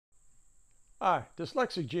Hi,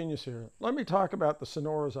 Dyslexic Genius here. Let me talk about the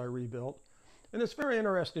Sonoras I rebuilt. And it's very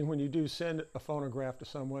interesting when you do send a phonograph to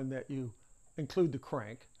someone that you include the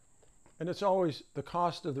crank. And it's always the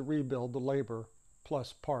cost of the rebuild, the labor,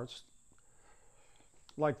 plus parts.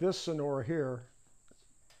 Like this Sonora here,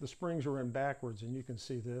 the springs are in backwards, and you can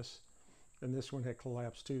see this. And this one had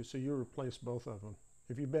collapsed too, so you replace both of them.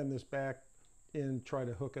 If you bend this back in, try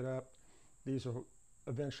to hook it up, these will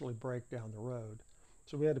eventually break down the road.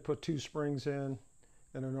 So we had to put two springs in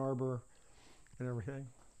and an arbor and everything.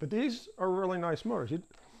 But these are really nice motors.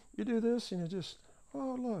 You do this and you just,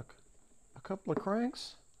 oh look, a couple of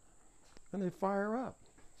cranks and they fire up.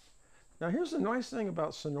 Now here's the nice thing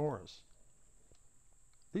about Sonoras.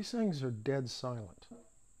 These things are dead silent.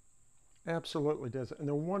 Absolutely dead silent. And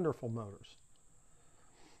they're wonderful motors.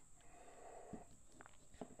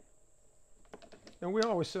 And we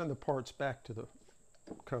always send the parts back to the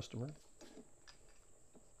customer.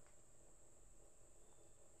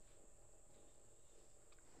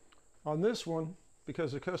 On this one,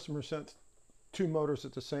 because the customer sent two motors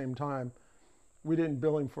at the same time, we didn't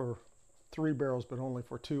bill him for 3 barrels, but only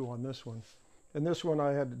for 2 on this one. And this one I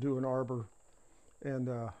had to do an arbor and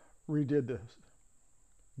redid the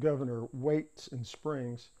governor weights and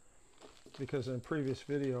springs, because in a previous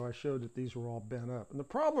video I showed that these were all bent up. And the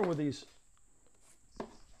problem with these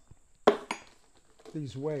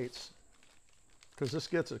weights, because this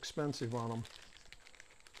gets expensive on them,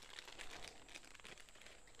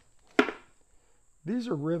 these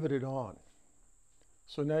are riveted on.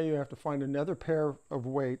 So now you have to find another pair of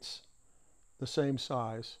weights the same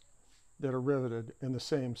size that are riveted in the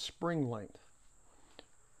same spring length.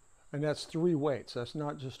 And that's 3 weights, that's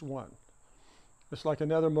not just one. It's like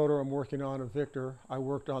another motor I'm working on, a Victor. I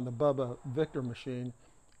worked on the Bubba Victor machine,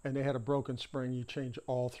 and they had a broken spring. You change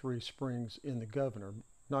all 3 springs in the governor.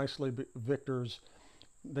 Nicely, Victors,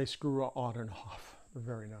 they screw on and off. They're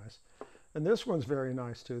very nice. And this one's very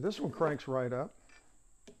nice too. This one cranks right up.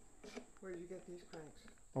 Where did you get these cranks?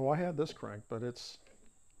 Oh, I had this crank, but it's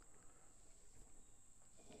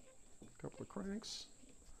a couple of cranks.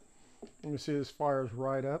 And you see this fires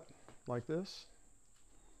right up like this.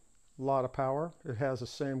 A lot of power. It has the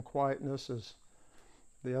same quietness as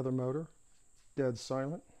the other motor. Dead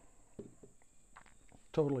silent.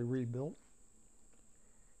 Totally rebuilt.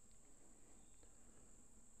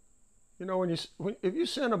 You know, if you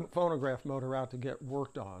send a phonograph motor out to get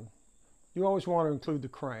worked on, you always want to include the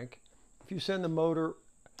crank. If you send the motor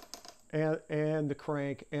and the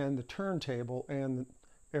crank and the turntable and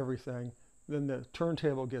everything, then the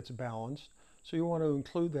turntable gets balanced. So you want to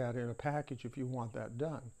include that in a package if you want that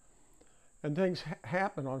done. And things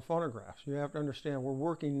happen on phonographs. You have to understand, we're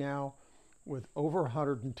working now with over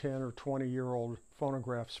 110 or 20-year-old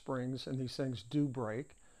phonograph springs, and these things do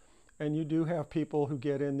break. And you do have people who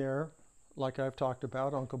get in there, like I've talked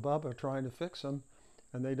about, Uncle Bubba, trying to fix them,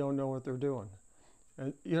 and they don't know what they're doing.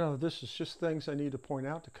 And you know, this is just things I need to point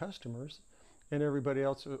out to customers and everybody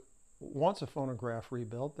else who wants a phonograph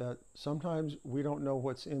rebuilt, that sometimes we don't know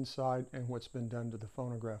what's inside and what's been done to the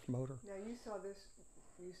phonograph motor. Now you saw this,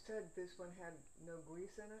 you said this one had no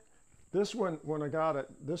grease in it? This one, when I got it,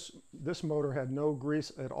 this motor had no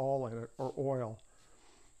grease at all in it, or oil.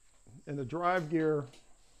 And the drive gear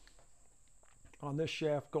on this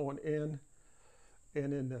shaft going in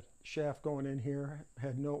and in the shaft going in here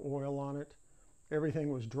had no oil on it. Everything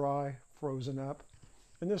was dry, frozen up.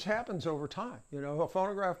 And this happens over time. You know, a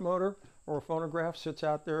phonograph motor or a phonograph sits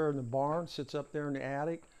out there in the barn, sits up there in the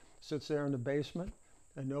attic, sits there in the basement,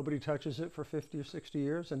 and nobody touches it for 50 or 60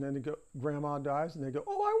 years. And then grandma dies and they go,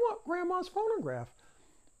 oh, I want grandma's phonograph.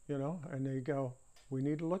 You know, and they go, we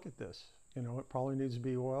need to look at this. You know, it probably needs to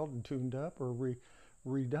be oiled and tuned up or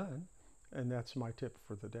redone. And that's my tip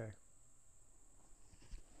for the day.